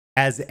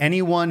As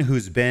anyone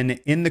who's been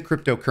in the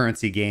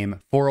cryptocurrency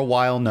game for a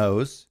while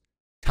knows,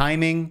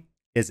 timing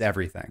is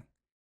everything.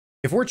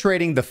 If we're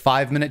trading the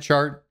 5-minute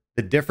chart,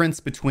 the difference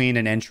between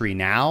an entry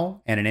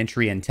now and an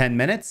entry in 10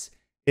 minutes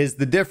is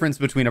the difference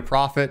between a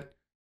profit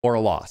or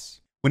a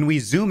loss. When we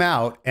zoom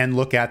out and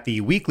look at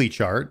the weekly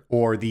chart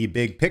or the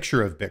big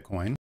picture of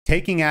Bitcoin,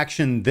 taking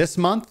action this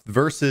month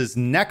versus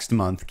next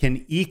month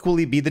can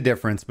equally be the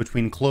difference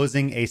between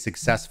closing a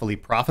successfully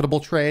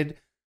profitable trade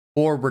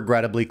or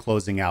regrettably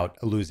closing out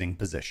a losing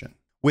position.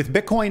 With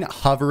Bitcoin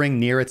hovering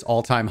near its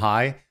all-time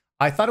high,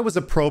 I thought it was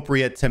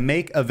appropriate to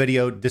make a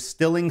video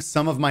distilling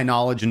some of my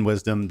knowledge and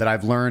wisdom that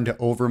I've learned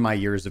over my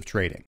years of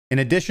trading. In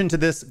addition to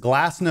this,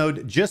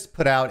 Glassnode just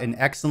put out an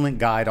excellent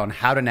guide on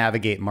how to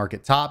navigate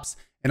market tops,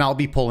 and I'll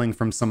be pulling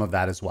from some of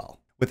that as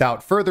well.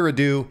 Without further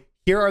ado,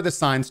 here are the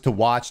signs to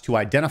watch to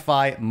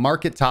identify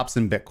market tops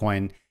in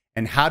Bitcoin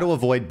and how to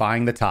avoid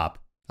buying the top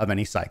of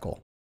any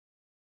cycle.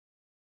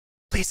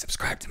 Please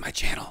subscribe to my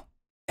channel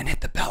and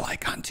hit the bell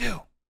icon too.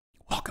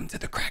 Welcome to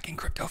the Cracking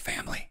Crypto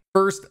family.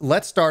 First,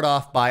 let's start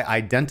off by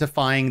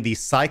identifying the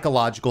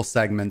psychological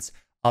segments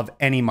of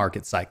any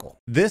market cycle.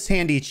 This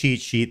handy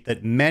cheat sheet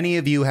that many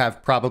of you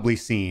have probably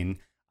seen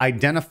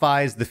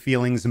identifies the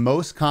feelings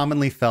most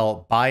commonly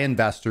felt by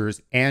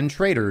investors and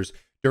traders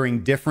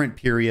during different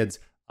periods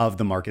of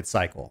the market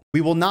cycle.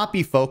 We will not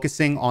be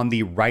focusing on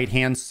the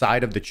right-hand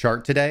side of the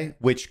chart today,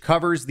 which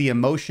covers the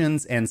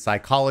emotions and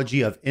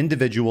psychology of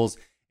individuals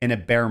in a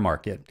bear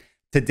market.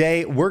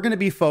 Today, we're going to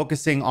be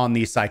focusing on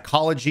the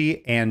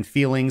psychology and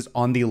feelings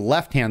on the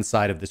left-hand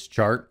side of this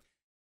chart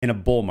in a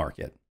bull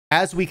market.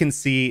 As we can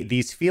see,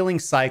 these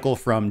feelings cycle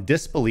from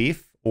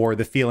disbelief, or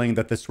the feeling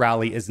that this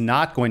rally is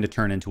not going to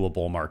turn into a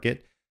bull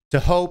market, to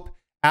hope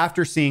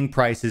after seeing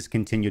prices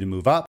continue to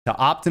move up, to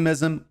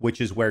optimism, which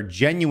is where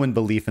genuine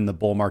belief in the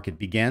bull market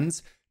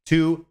begins,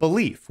 to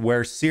belief,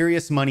 where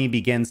serious money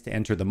begins to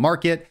enter the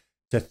market,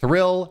 to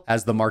thrill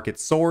as the market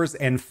soars,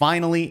 and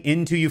finally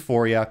into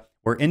euphoria,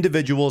 where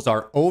individuals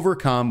are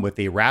overcome with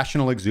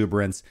irrational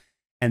exuberance.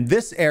 And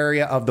this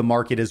area of the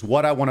market is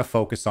what I want to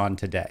focus on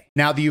today.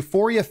 Now, the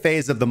euphoria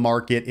phase of the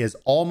market is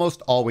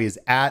almost always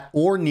at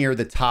or near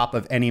the top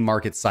of any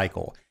market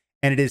cycle.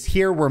 And it is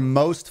here where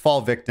most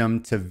fall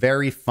victim to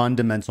very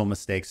fundamental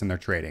mistakes in their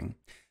trading.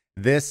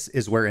 This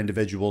is where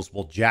individuals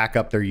will jack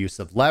up their use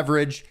of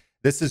leverage.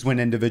 This is when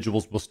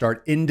individuals will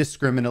start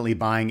indiscriminately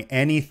buying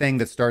anything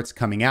that starts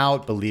coming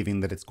out,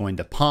 believing that it's going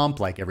to pump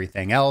like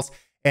everything else.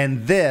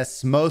 And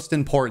this, most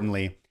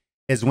importantly,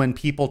 is when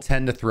people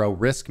tend to throw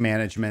risk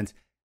management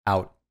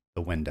out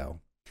the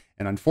window.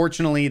 And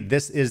unfortunately,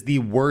 this is the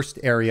worst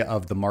area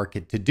of the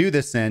market to do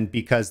this in,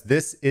 because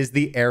this is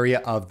the area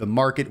of the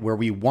market where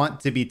we want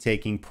to be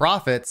taking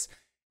profits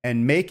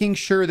and making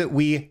sure that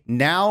we,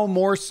 now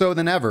more so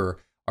than ever,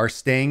 are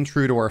staying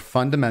true to our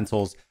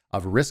fundamentals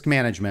of risk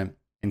management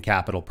and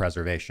capital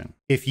preservation.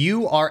 If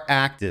you are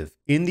active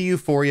in the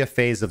euphoria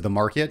phase of the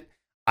market,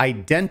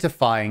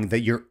 identifying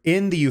that you're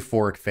in the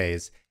euphoric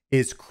phase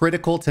is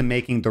critical to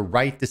making the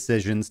right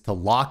decisions to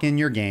lock in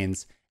your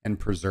gains and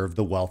preserve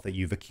the wealth that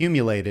you've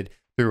accumulated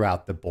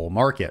throughout the bull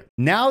market.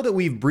 Now that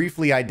we've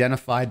briefly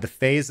identified the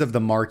phase of the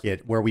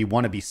market where we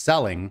want to be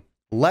selling,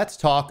 let's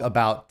talk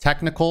about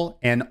technical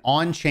and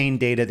on-chain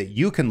data that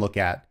you can look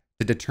at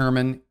to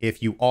determine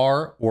if you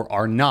are or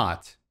are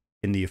not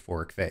in the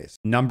euphoric phase.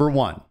 Number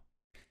one,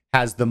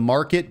 has the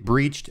market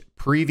breached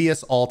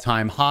previous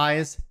all-time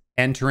highs,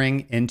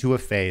 entering into a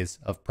phase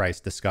of price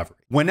discovery?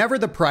 Whenever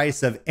the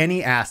price of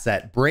any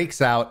asset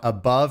breaks out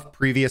above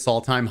previous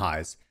all-time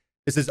highs,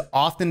 this is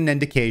often an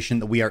indication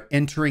that we are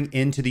entering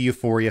into the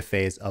euphoria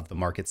phase of the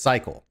market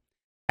cycle,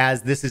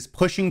 as this is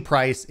pushing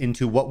price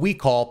into what we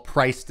call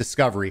price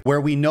discovery, where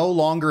we no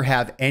longer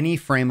have any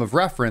frame of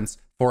reference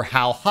for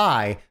how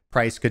high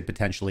price could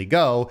potentially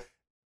go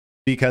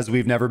because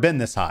we've never been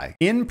this high.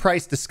 In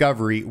price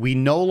discovery, we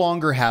no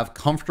longer have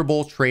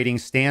comfortable trading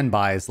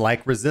standbys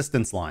like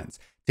resistance lines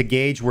to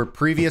gauge where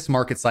previous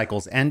market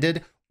cycles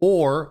ended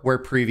or where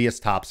previous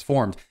tops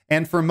formed.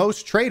 And for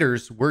most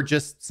traders, we're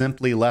just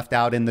simply left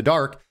out in the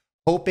dark,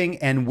 hoping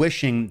and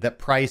wishing that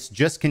price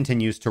just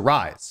continues to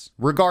rise.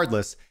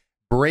 Regardless,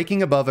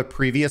 breaking above a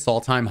previous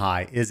all-time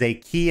high is a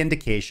key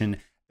indication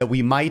that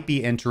we might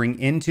be entering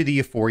into the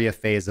euphoria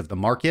phase of the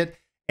market.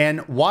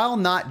 And while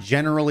not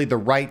generally the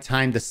right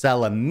time to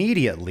sell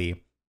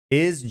immediately,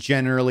 is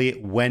generally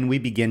when we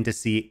begin to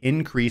see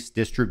increased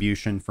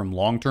distribution from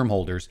long-term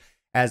holders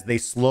as they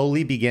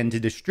slowly begin to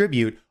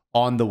distribute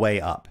on the way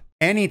up.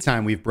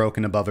 Anytime we've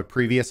broken above a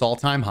previous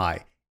all-time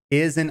high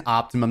is an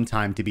optimum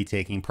time to be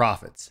taking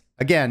profits.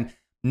 Again,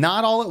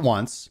 not all at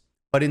once,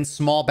 but in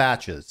small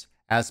batches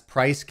as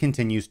price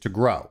continues to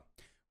grow.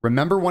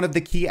 Remember one of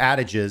the key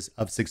adages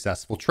of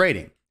successful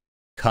trading: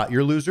 cut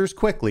your losers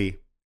quickly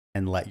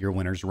and let your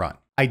winners run.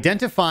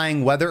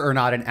 Identifying whether or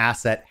not an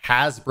asset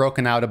has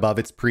broken out above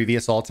its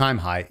previous all-time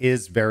high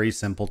is very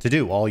simple to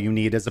do. All you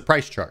need is a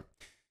price chart.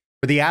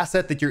 For the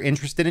asset that you're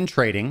interested in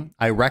trading,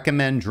 I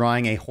recommend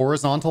drawing a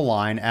horizontal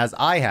line, as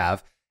I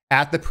have,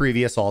 at the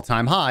previous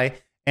all-time high,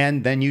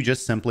 And then you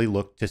just simply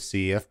look to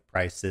see if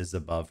price is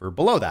above or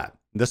below that.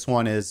 This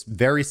one is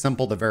very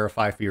simple to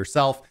verify for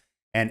yourself.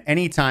 And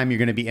anytime you're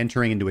going to be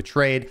entering into a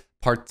trade,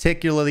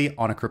 particularly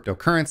on a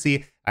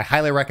cryptocurrency, I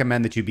highly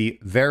recommend that you be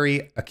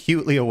very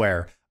acutely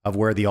aware of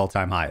where the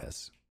all-time high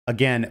is.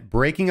 Again,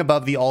 breaking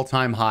above the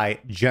all-time high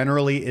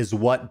generally is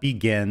what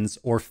begins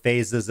or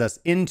phases us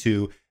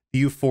into the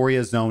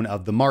euphoria zone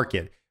of the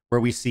market,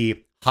 where we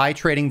see high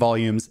trading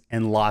volumes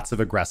and lots of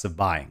aggressive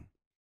buying.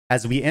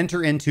 As we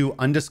enter into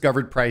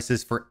undiscovered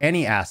prices for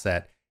any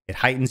asset, it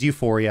heightens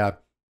euphoria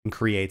and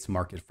creates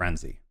market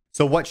frenzy.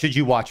 So what should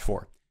you watch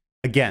for?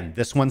 Again,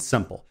 this one's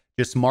simple.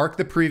 Just mark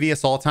the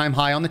previous all-time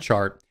high on the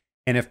chart,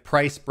 and if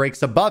price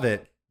breaks above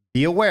it,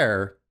 be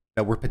aware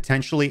that we're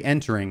potentially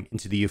entering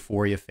into the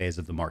euphoria phase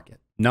of the market.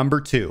 Number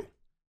 2,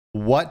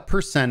 what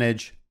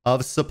percentage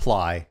of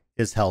supply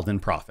is held in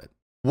profit?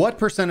 What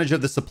percentage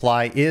of the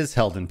supply is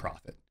held in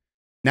profit?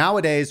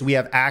 Nowadays, we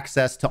have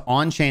access to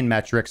on-chain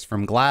metrics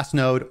from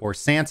Glassnode or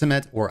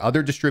Santiment or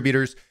other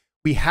distributors.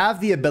 We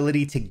have the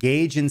ability to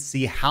gauge and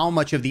see how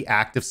much of the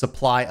active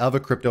supply of a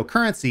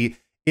cryptocurrency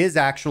is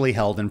actually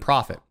held in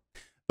profit.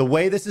 The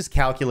way this is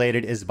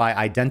calculated is by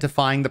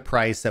identifying the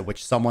price at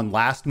which someone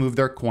last moved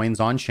their coins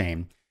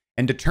on-chain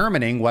and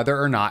determining whether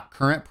or not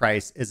current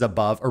price is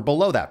above or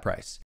below that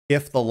price.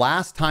 If the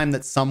last time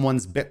that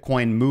someone's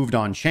Bitcoin moved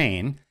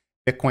on-chain,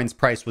 Bitcoin's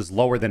price was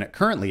lower than it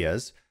currently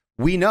is,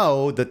 we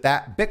know that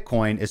that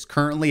Bitcoin is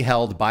currently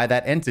held by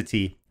that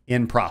entity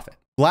in profit.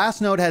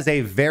 Glassnode has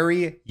a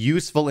very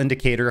useful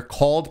indicator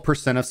called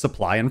percent of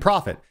supply in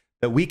profit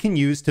that we can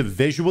use to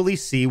visually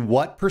see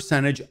what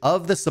percentage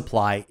of the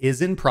supply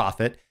is in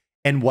profit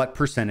and what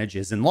percentage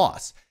is in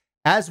loss.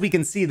 As we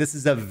can see, this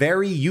is a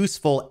very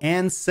useful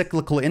and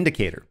cyclical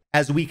indicator,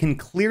 as we can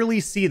clearly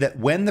see that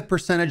when the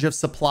percentage of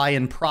supply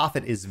in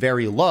profit is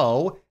very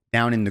low,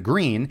 down in the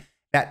green,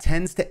 that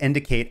tends to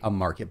indicate a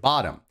market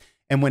bottom.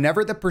 And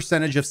whenever the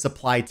percentage of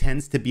supply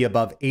tends to be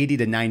above 80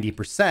 to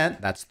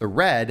 90%, that's the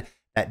red,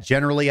 that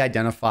generally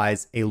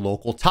identifies a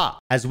local top.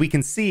 As we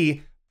can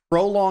see,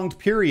 prolonged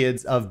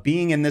periods of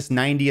being in this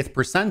 90th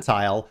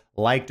percentile,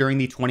 like during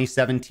the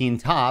 2017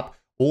 top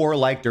or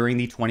like during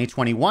the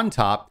 2021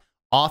 top,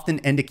 often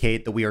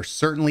indicate that we are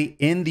certainly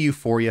in the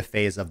euphoria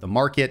phase of the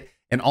market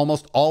and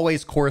almost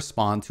always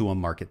correspond to a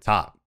market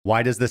top.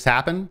 Why does this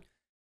happen?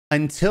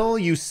 Until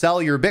you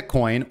sell your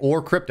Bitcoin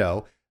or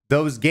crypto,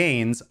 those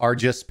gains are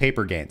just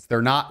paper gains.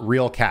 They're not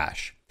real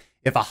cash.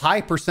 If a high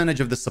percentage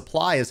of the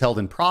supply is held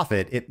in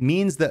profit, it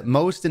means that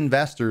most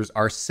investors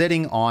are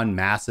sitting on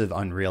massive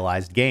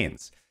unrealized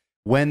gains.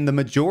 When the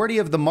majority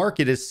of the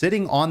market is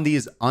sitting on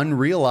these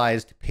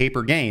unrealized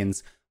paper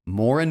gains,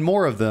 more and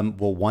more of them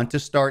will want to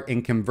start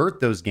and convert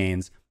those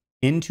gains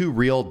into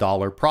real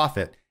dollar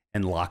profit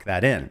and lock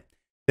that in.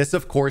 This,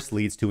 of course,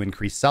 leads to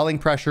increased selling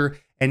pressure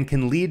and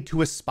can lead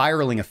to a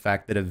spiraling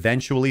effect that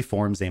eventually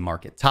forms a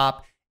market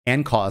top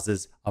and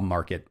causes a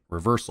market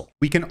reversal.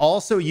 We can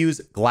also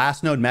use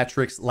Glassnode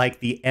metrics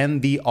like the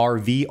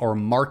MVRV, or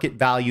market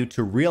value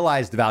to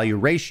realized value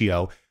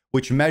ratio,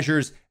 which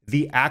measures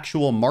the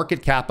actual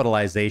market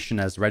capitalization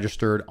as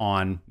registered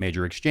on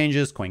major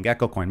exchanges,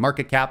 CoinGecko,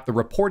 CoinMarketCap, the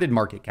reported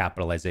market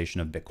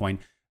capitalization of Bitcoin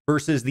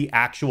versus the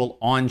actual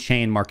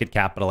on-chain market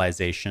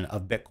capitalization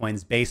of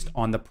Bitcoins based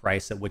on the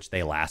price at which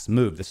they last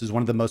moved. This is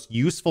one of the most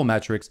useful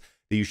metrics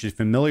that you should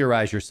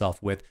familiarize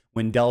yourself with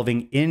when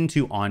delving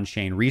into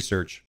on-chain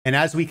research. And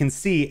as we can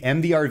see,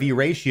 MVRV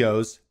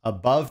ratios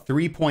above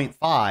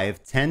 3.5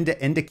 tend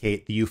to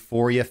indicate the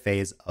euphoria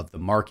phase of the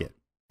market.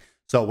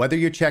 So whether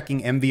you're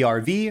checking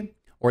MVRV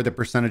or the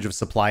percentage of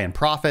supply and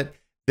profit,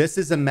 this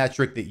is a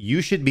metric that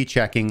you should be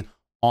checking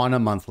on a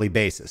monthly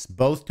basis,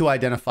 both to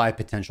identify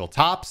potential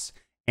tops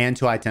and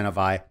to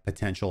identify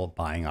potential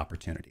buying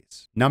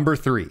opportunities. Number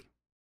 3,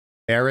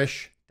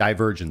 bearish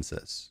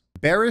divergences.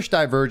 Bearish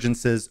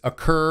divergences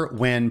occur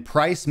when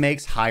price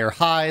makes higher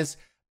highs,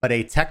 but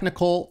a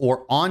technical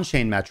or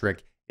on-chain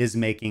metric is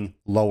making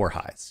lower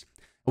highs.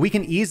 We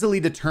can easily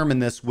determine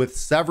this with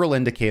several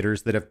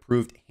indicators that have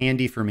proved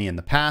handy for me in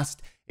the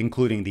past,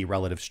 including the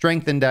relative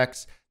strength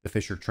index, the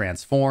Fisher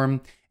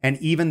transform, and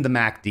even the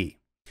MACD.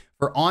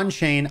 For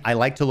on-chain, I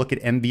like to look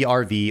at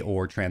MVRV,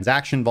 or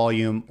transaction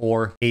volume,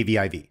 or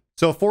AVIV.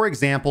 So for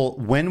example,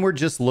 when we're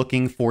just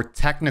looking for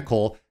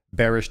technical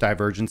bearish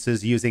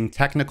divergences using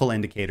technical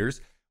indicators,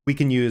 we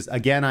can use,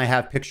 again, I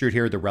have pictured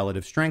here the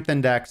relative strength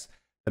index,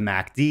 the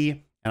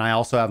MACD, and I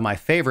also have my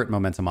favorite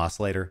momentum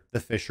oscillator, the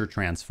Fisher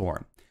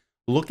transform.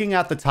 Looking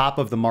at the top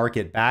of the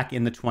market back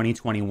in the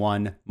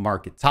 2021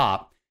 market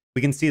top,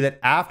 we can see that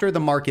after the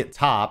market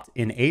topped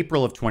in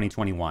April of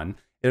 2021,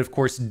 it of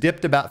course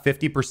dipped about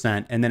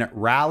 50%, and then it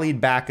rallied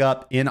back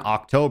up in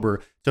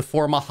October to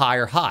form a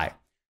higher high.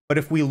 But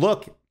if we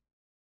look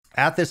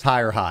at this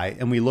higher high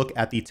and we look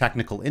at the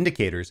technical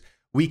indicators,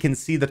 we can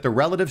see that the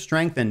relative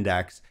strength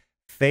index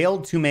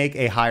failed to make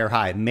a higher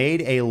high,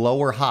 made a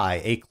lower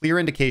high, a clear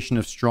indication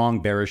of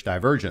strong bearish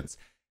divergence.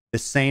 The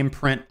same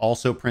print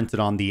also printed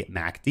on the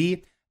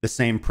MACD. The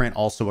same print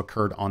also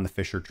occurred on the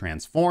Fisher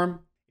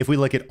transform. If we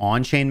look at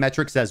on-chain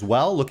metrics as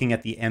well, looking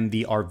at the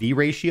MVRV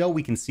ratio,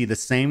 we can see the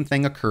same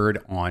thing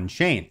occurred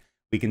on-chain.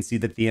 We can see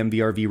that the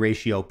MVRV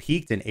ratio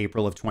peaked in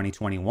April of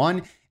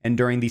 2021, and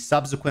during the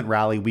subsequent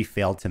rally, we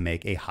failed to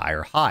make a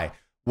higher high.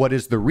 What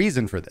is the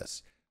reason for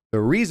this? The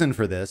reason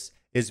for this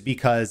is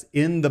because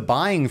in the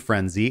buying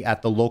frenzy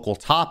at the local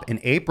top in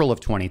April of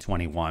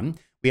 2021,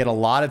 we had a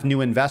lot of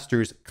new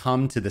investors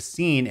come to the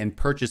scene and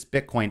purchase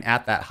Bitcoin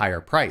at that higher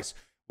price,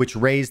 which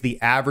raised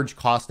the average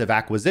cost of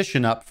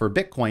acquisition up for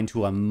Bitcoin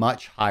to a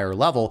much higher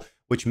level,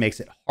 which makes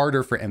it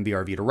harder for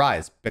MVRV to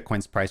rise.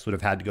 Bitcoin's price would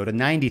have had to go to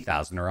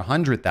 90,000 or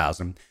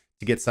 100,000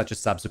 to get such a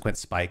subsequent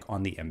spike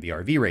on the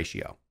MVRV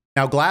ratio.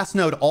 Now,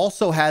 Glassnode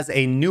also has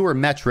a newer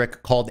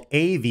metric called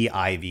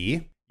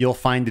AVIV. You'll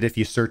find it if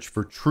you search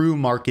for true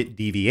market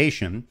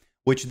deviation,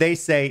 which they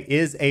say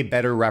is a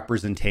better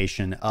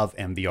representation of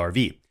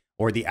MVRV,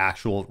 or the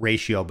actual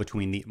ratio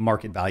between the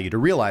market value to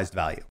realized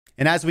value.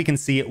 And as we can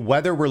see,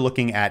 whether we're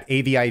looking at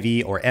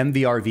AVIV or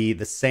MVRV,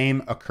 the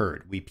same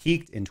occurred. We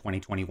peaked in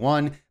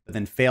 2021, but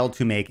then failed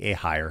to make a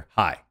higher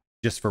high.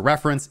 Just for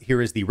reference,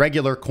 here is the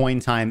regular coin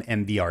time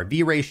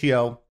MVRV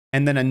ratio.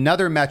 And then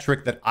another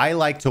metric that I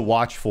like to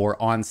watch for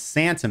on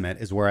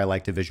sentiment is where I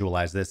like to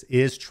visualize this,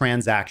 is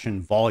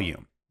transaction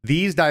volume.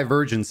 These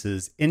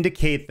divergences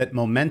indicate that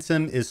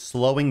momentum is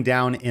slowing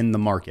down in the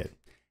market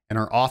and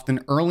are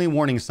often early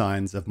warning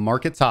signs of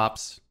market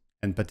tops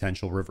and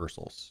potential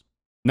reversals.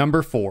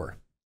 Number 4,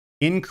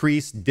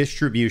 increased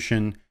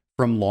distribution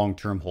from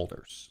long-term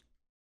holders.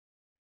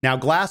 Now,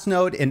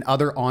 Glassnode and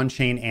other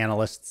on-chain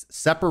analysts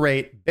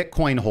separate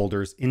Bitcoin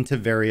holders into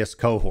various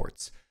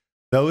cohorts.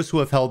 Those who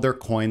have held their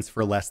coins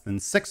for less than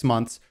 6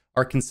 months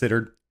are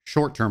considered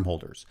short-term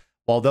holders,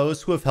 while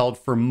those who have held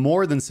for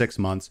more than 6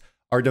 months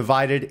are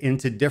divided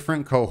into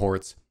different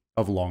cohorts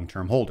of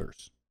long-term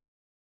holders.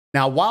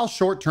 Now, while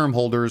short-term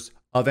holders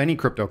of any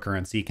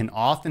cryptocurrency can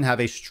often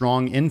have a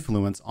strong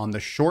influence on the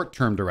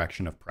short-term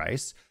direction of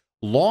price,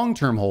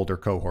 long-term holder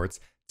cohorts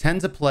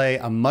tend to play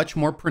a much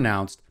more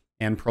pronounced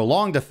and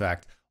prolonged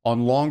effect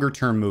on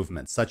longer-term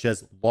movements, such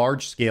as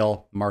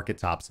large-scale market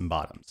tops and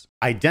bottoms.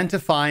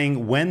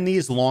 Identifying when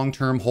these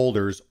long-term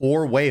holders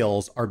or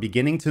whales are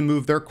beginning to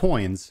move their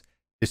coins,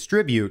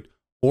 distribute,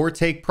 or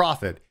take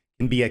profit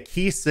can be a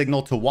key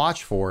signal to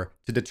watch for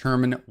to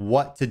determine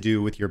what to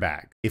do with your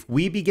bag. If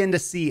we begin to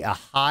see a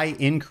high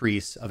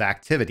increase of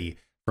activity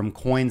from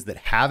coins that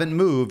haven't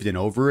moved in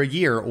over a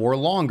year or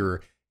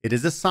longer, it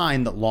is a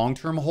sign that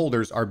long-term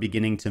holders are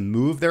beginning to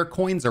move their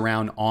coins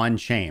around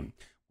on-chain,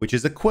 which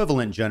is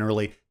equivalent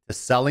generally to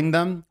selling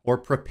them or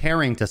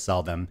preparing to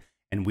sell them,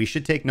 and we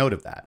should take note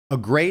of that. A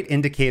great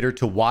indicator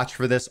to watch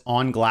for this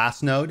on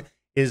Glassnode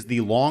is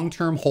the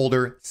long-term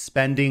holder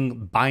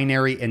spending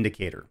binary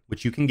indicator,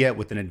 which you can get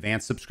with an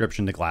advanced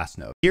subscription to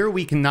Glassnode. Here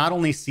we can not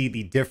only see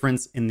the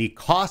difference in the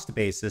cost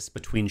basis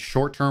between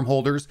short-term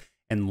holders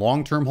and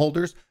long-term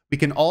holders, we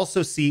can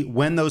also see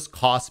when those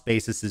cost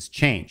bases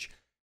change.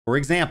 For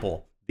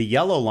example, the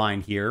yellow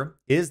line here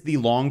is the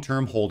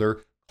long-term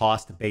holder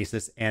cost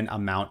basis and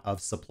amount of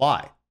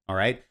supply. All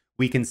right.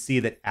 We can see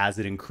that as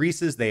it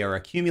increases, they are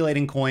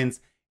accumulating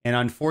coins. And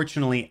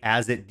unfortunately,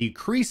 as it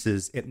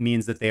decreases, it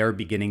means that they are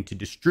beginning to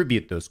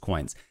distribute those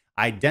coins.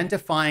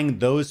 Identifying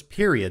those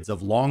periods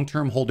of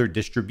long-term holder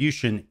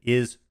distribution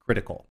is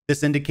critical.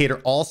 This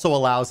indicator also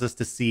allows us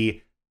to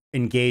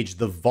engage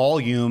the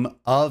volume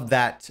of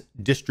that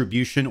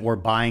distribution or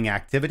buying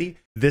activity.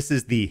 This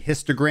is the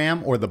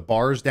histogram, or the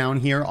bars down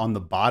here on the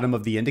bottom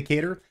of the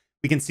indicator.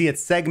 We can see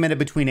it's segmented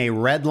between a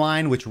red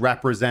line, which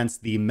represents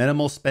the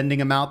minimal spending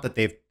amount that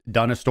they've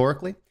done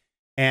historically,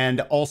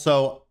 and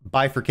also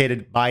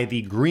bifurcated by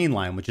the green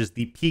line, which is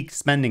the peak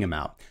spending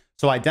amount.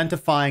 So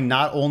identifying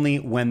not only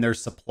when their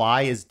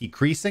supply is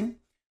decreasing,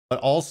 but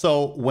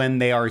also when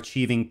they are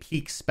achieving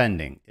peak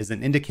spending is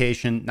an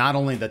indication not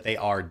only that they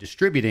are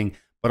distributing,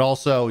 but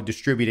also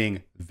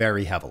distributing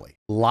very heavily.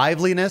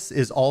 Liveliness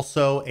is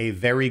also a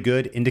very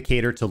good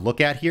indicator to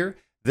look at here.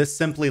 This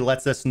simply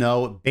lets us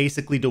know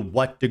basically to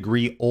what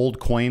degree old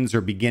coins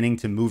are beginning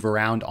to move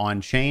around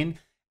on chain.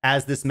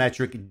 As this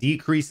metric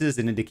decreases,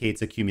 it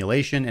indicates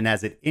accumulation, and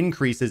as it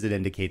increases, it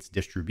indicates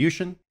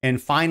distribution.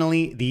 And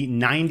finally, the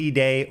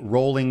 90-day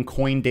rolling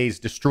coin days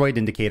destroyed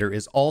indicator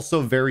is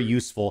also very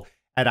useful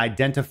at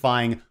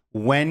identifying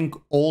when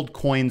old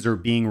coins are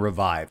being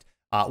revived.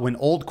 When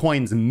old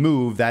coins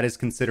move, that is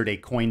considered a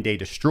coin day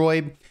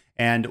destroyed.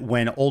 And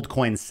when old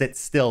coins sit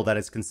still, that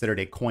is considered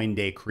a coin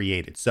day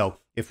created. So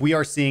if we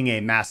are seeing a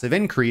massive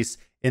increase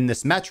in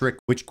this metric,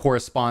 which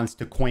corresponds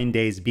to coin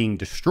days being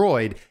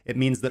destroyed, it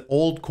means that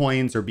old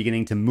coins are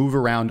beginning to move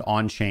around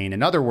on chain.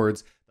 In other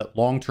words, that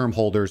long-term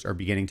holders are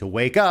beginning to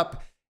wake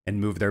up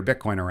and move their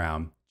Bitcoin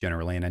around,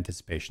 generally in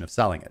anticipation of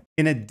selling it.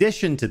 In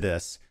addition to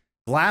this,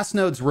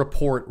 Glassnode's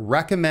report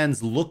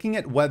recommends looking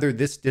at whether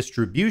this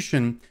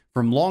distribution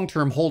from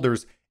long-term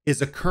holders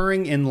is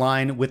occurring in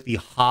line with the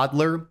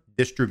hodler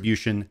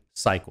distribution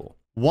cycle.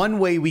 One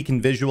way we can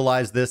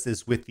visualize this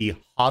is with the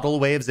hodl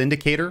waves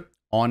indicator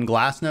on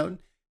Glassnode,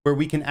 where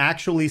we can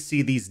actually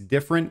see these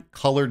different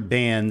colored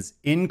bands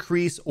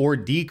increase or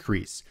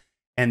decrease.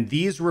 And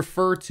these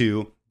refer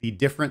to the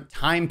different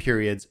time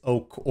periods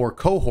or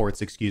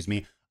cohorts,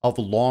 of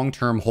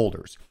long-term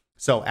holders.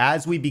 So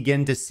as we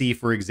begin to see,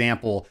 for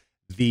example,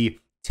 the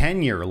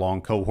 10-year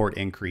long cohort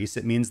increase,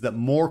 it means that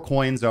more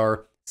coins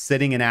are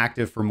sitting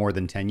inactive for more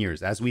than 10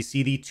 years. As we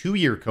see the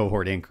 2-year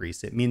cohort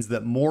increase, it means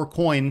that more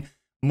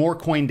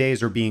coin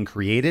days are being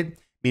created,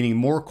 meaning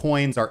more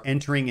coins are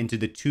entering into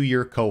the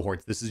 2-year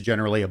cohorts. This is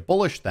generally a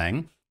bullish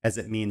thing, as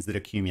it means that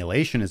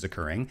accumulation is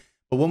occurring.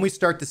 But when we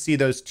start to see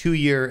those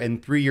 2-year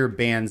and 3-year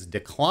bands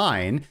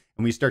decline,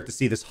 and we start to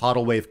see this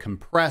HODL wave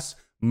compress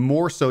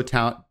more so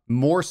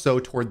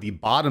toward the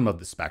bottom of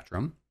the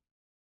spectrum,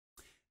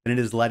 then it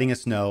is letting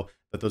us know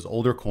that those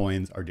older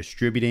coins are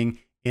distributing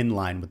in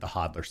line with the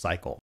hodler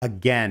cycle.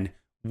 Again,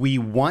 we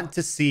want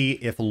to see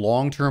if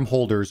long-term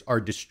holders are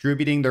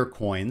distributing their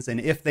coins, and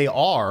if they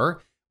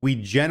are, we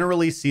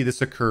generally see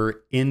this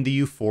occur in the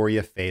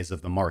euphoria phase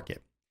of the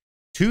market.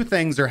 Two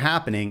things are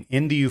happening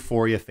in the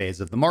euphoria phase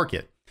of the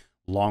market.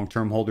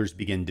 Long-term holders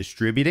begin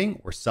distributing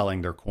or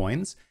selling their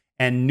coins,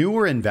 and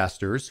newer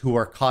investors who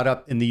are caught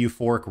up in the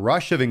euphoric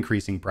rush of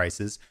increasing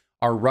prices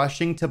are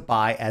rushing to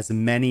buy as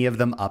many of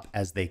them up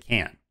as they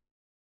can.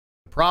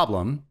 The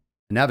problem,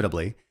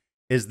 inevitably,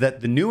 is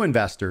that the new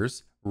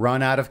investors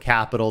run out of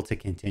capital to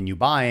continue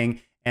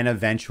buying and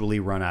eventually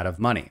run out of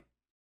money.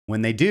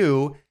 When they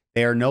do,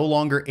 they are no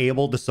longer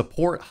able to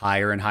support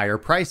higher and higher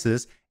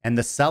prices, and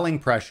the selling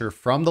pressure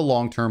from the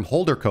long-term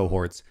holder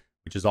cohorts,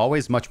 which is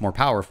always much more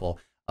powerful,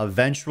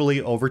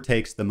 eventually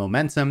overtakes the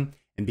momentum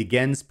and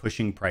begins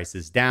pushing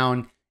prices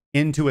down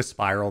into a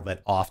spiral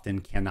that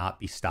often cannot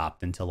be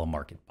stopped until a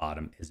market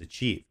bottom is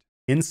achieved.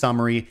 In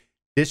summary,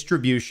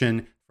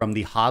 distribution from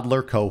the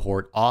hodler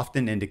cohort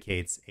often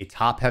indicates a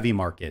top-heavy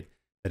market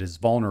that is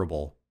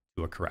vulnerable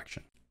to a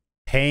correction.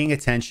 Paying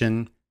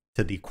attention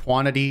to the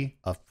quantity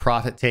of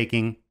profit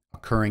taking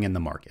occurring in the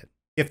market.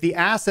 If the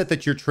asset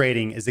that you're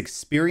trading is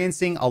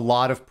experiencing a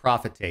lot of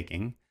profit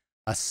taking,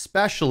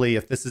 especially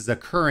if this is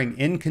occurring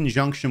in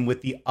conjunction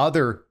with the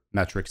other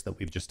metrics that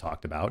we've just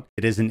talked about,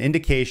 it is an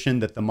indication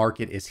that the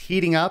market is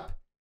heating up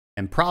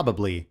and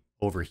probably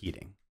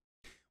overheating.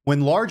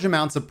 When large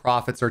amounts of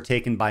profits are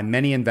taken by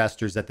many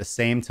investors at the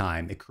same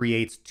time, it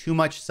creates too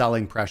much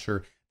selling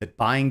pressure that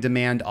buying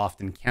demand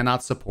often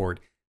cannot support,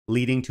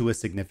 leading to a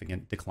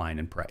significant decline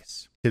in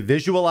price. To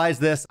visualize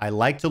this, I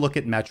like to look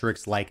at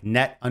metrics like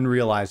net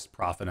unrealized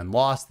profit and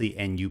loss, the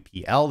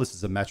NUPL. This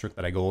is a metric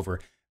that I go over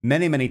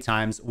many, many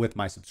times with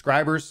my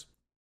subscribers.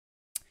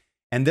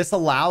 And this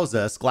allows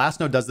us,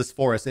 Glassnode does this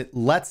for us, it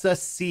lets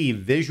us see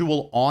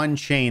visual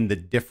on-chain the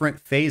different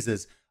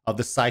phases of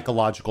the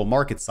psychological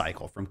market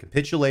cycle, from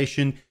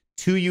capitulation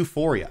to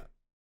euphoria.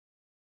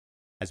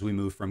 As we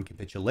move from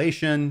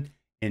capitulation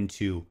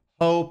into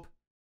hope,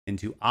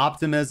 into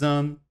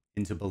optimism,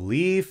 into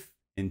belief,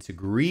 into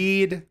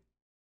greed.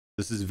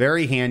 This is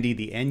very handy,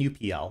 the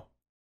NUPL.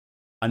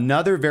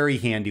 Another very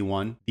handy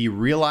one, the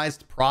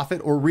realized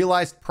profit or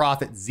realized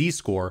profit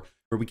Z-score,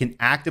 where we can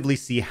actively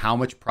see how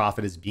much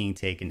profit is being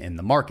taken in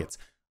the markets.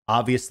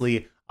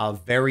 Obviously, a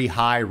very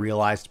high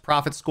realized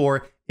profit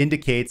score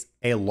indicates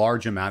a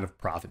large amount of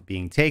profit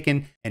being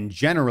taken, and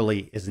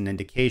generally is an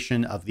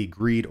indication of the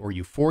greed or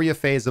euphoria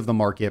phase of the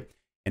market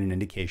and an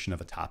indication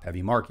of a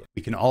top-heavy market.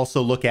 We can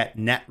also look at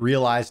net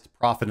realized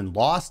profit and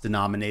loss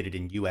denominated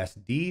in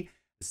USD.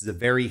 This is a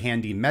very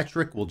handy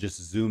metric. We'll just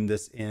zoom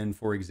this in,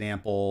 for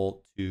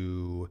example,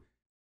 to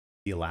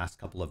the last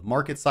couple of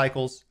market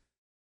cycles.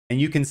 And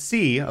you can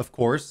see, of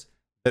course,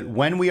 that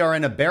when we are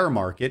in a bear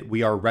market,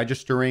 we are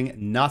registering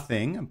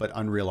nothing but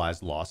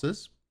unrealized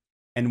losses.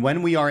 And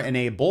when we are in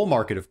a bull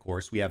market, of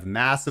course, we have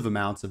massive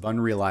amounts of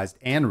unrealized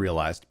and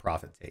realized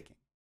profit taking.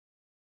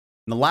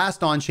 And the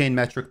last on-chain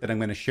metric that I'm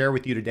going to share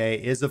with you today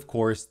is, of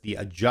course, the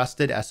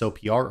adjusted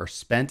SOPR, or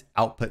spent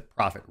output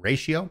profit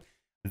ratio.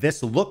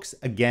 This looks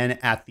again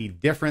at the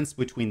difference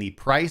between the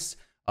price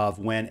of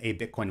when a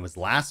Bitcoin was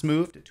last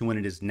moved to when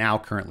it is now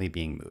currently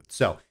being moved.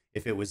 So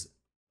if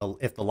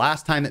the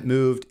last time it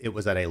moved, it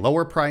was at a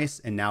lower price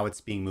and now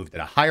it's being moved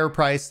at a higher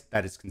price,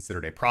 that is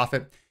considered a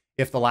profit.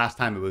 If the last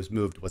time it was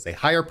moved was a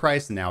higher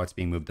price and now it's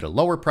being moved at a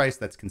lower price,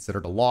 that's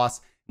considered a loss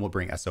and will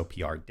bring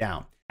SOPR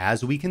down.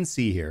 As we can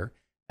see here,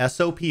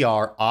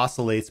 SOPR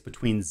oscillates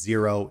between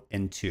 0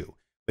 and 2,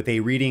 with a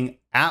reading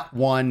at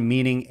 1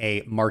 meaning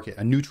a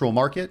neutral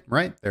market,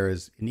 right? There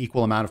is an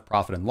equal amount of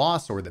profit and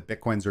loss, or that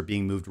Bitcoins are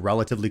being moved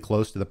relatively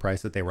close to the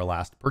price that they were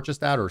last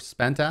purchased at or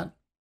spent at.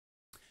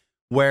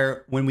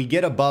 Where when we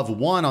get above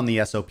 1 on the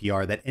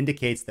SOPR, that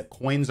indicates that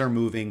coins are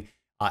moving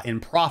in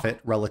profit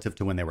relative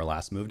to when they were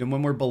last moved. And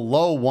when we're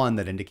below 1,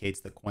 that indicates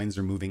that coins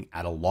are moving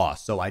at a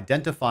loss. So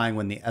identifying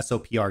when the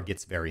SOPR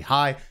gets very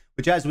high,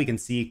 which as we can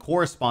see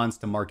corresponds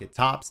to market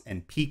tops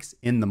and peaks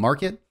in the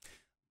market,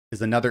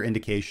 is another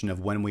indication of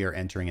when we are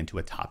entering into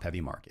a top-heavy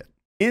market.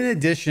 In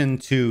addition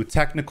to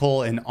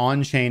technical and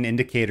on-chain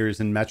indicators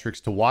and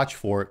metrics to watch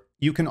for,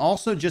 you can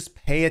also just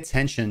pay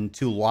attention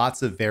to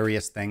lots of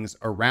various things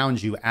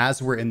around you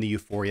as we're in the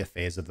euphoria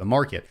phase of the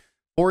market.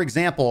 For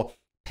example,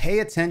 pay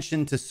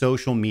attention to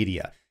social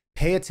media.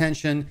 Pay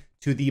attention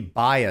to the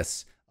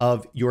bias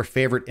of your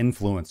favorite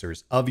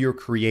influencers, of your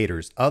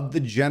creators, of the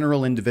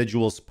general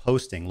individuals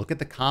posting. Look at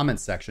the comment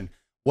section.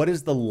 What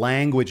is the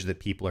language that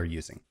people are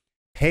using?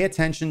 Pay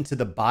attention to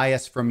the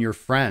bias from your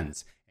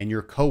friends and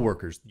your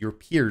coworkers, your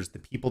peers, the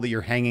people that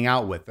you're hanging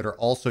out with that are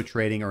also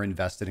trading or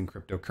invested in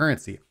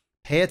cryptocurrency.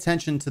 Pay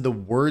attention to the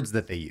words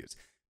that they use.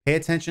 Pay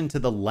attention to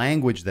the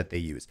language that they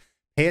use.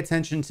 Pay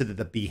attention to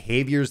the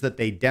behaviors that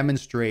they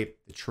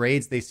demonstrate, the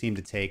trades they seem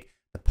to take,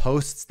 the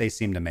posts they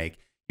seem to make.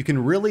 You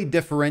can really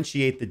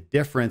differentiate the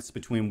difference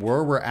between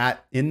where we're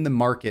at in the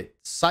market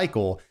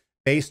cycle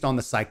based on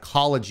the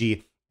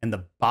psychology and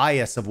the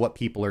bias of what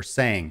people are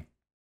saying.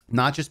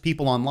 Not just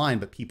people online,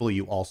 but people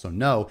you also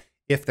know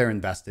if they're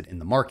invested in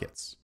the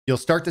markets. You'll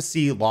start to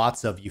see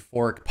lots of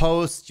euphoric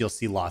posts. You'll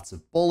see lots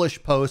of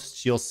bullish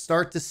posts. You'll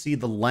start to see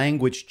the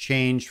language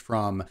change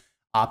from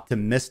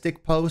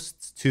optimistic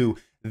posts to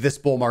this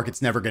bull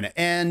market's never going to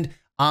end.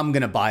 I'm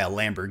going to buy a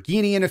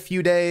Lamborghini in a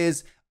few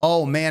days.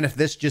 Oh man, if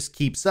this just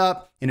keeps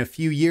up, in a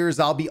few years,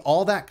 I'll be...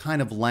 All that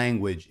kind of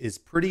language is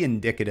pretty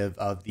indicative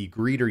of the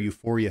greed or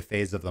euphoria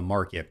phase of the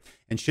market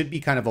and should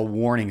be kind of a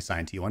warning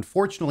sign to you.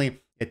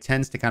 Unfortunately, it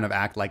tends to kind of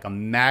act like a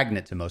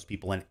magnet to most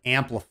people and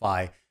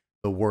amplify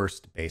the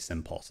worst base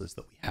impulses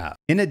that we have.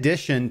 In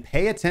addition,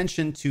 pay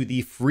attention to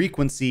the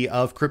frequency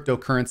of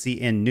cryptocurrency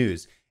in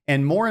news.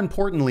 And more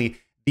importantly,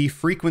 the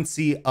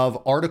frequency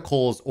of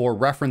articles or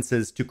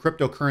references to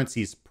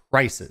cryptocurrency's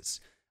prices.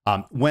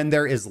 When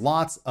there is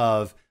lots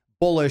of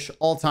bullish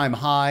all-time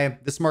high,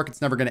 this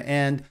market's never going to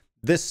end.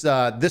 This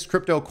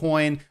crypto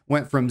coin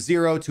went from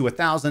 0 to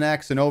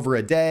 1000x in over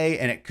a day,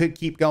 and it could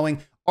keep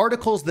going.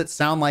 Articles that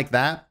sound like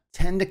that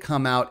tend to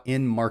come out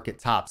in market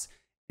tops.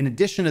 In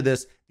addition to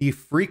this, the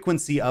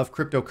frequency of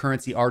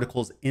cryptocurrency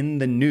articles in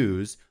the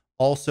news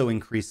also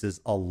increases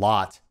a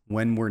lot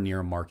when we're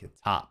near market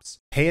tops.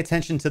 Pay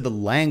attention to the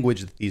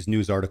language that these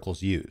news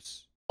articles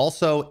use.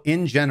 Also,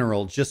 in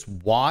general, just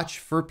watch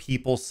for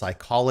people's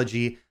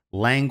psychology,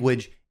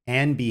 language,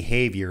 and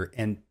behavior,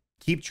 and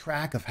keep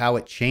track of how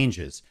it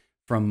changes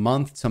from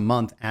month to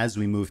month as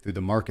we move through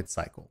the market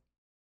cycle.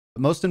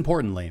 But most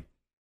importantly,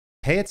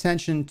 pay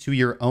attention to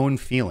your own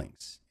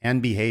feelings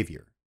and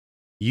behavior.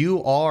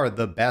 You are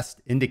the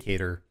best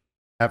indicator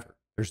ever.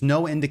 There's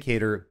no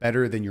indicator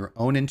better than your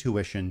own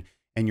intuition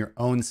and your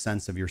own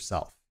sense of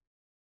yourself.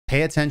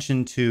 Pay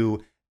attention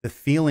to the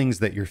feelings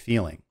that you're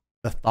feeling,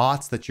 the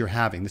thoughts that you're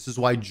having. This is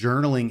why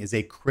journaling is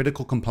a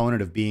critical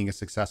component of being a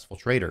successful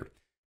trader,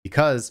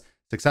 because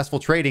successful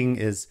trading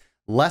is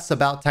less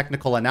about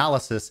technical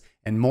analysis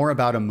and more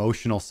about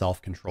emotional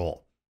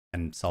self-control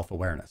and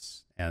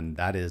self-awareness. And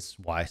that is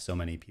why so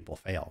many people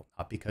fail.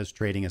 Not because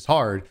trading is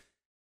hard,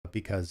 but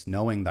because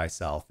knowing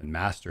thyself and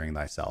mastering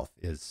thyself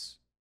is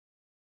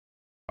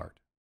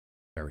hard,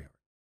 very hard.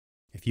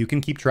 If you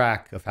can keep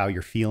track of how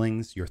your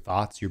feelings, your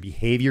thoughts, your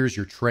behaviors,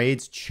 your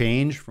trades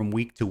change from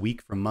week to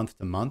week, from month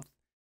to month,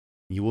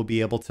 you will be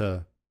able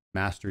to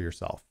master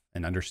yourself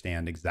and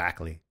understand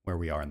exactly where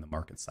we are in the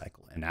market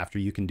cycle. And after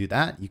you can do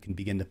that, you can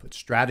begin to put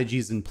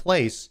strategies in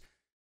place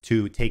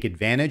to take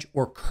advantage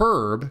or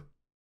curb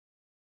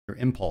your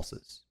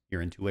impulses,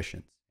 your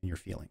intuitions, and your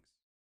feelings.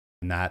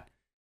 And that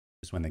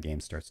is when the game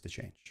starts to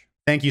change.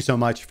 Thank you so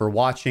much for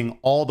watching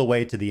all the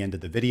way to the end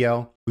of the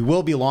video. We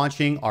will be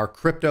launching our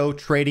Crypto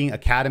Trading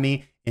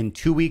Academy in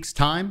 2 weeks'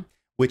 time,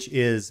 which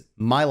is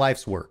my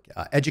life's work,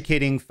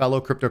 educating fellow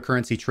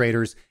cryptocurrency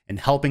traders and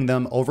helping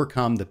them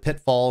overcome the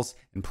pitfalls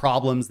and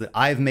problems that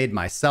I've made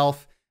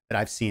myself, that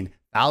I've seen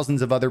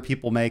thousands of other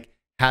people make,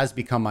 has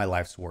become my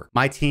life's work.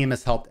 My team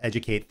has helped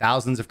educate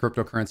thousands of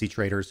cryptocurrency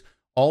traders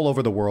all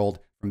over the world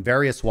from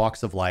various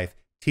walks of life,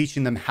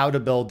 teaching them how to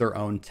build their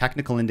own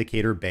technical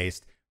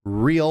indicator-based,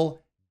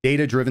 real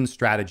data-driven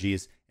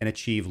strategies and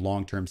achieve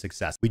long-term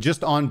success. We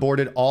just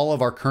onboarded all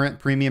of our current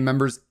premium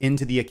members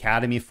into the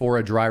Academy for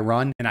a dry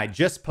run, and I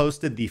just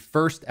posted the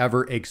first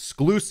ever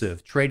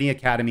exclusive Trading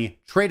Academy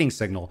trading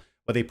signal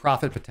with a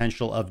profit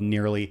potential of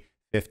nearly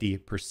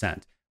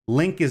 50%.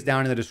 Link is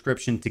down in the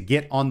description to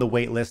get on the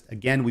wait list.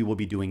 Again, we will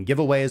be doing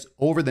giveaways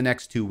over the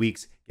next 2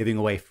 weeks, giving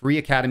away free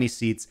Academy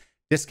seats,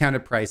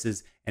 discounted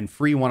prices, and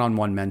free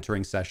one-on-one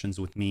mentoring sessions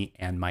with me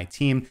and my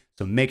team.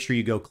 So make sure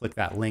you go click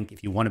that link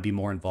if you want to be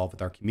more involved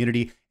with our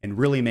community and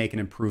really make an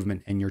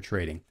improvement in your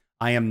trading.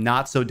 I am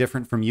not so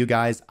different from you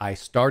guys. I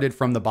started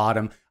from the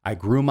bottom. I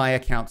grew my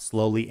account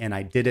slowly, and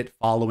I did it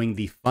following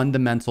the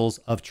fundamentals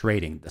of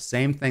trading. The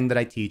same thing that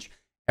I teach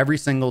every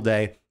single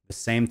day, the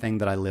same thing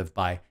that I live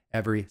by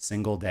every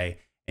single day.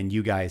 And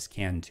you guys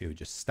can too.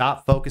 Just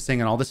stop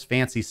focusing on all this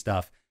fancy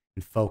stuff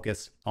and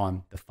focus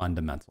on the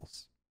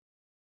fundamentals.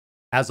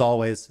 As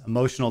always,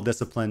 emotional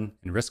discipline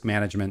and risk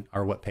management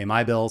are what pay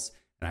my bills,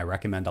 and I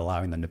recommend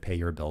allowing them to pay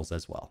your bills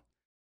as well.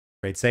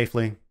 Trade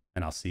safely,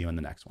 and I'll see you in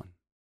the next one.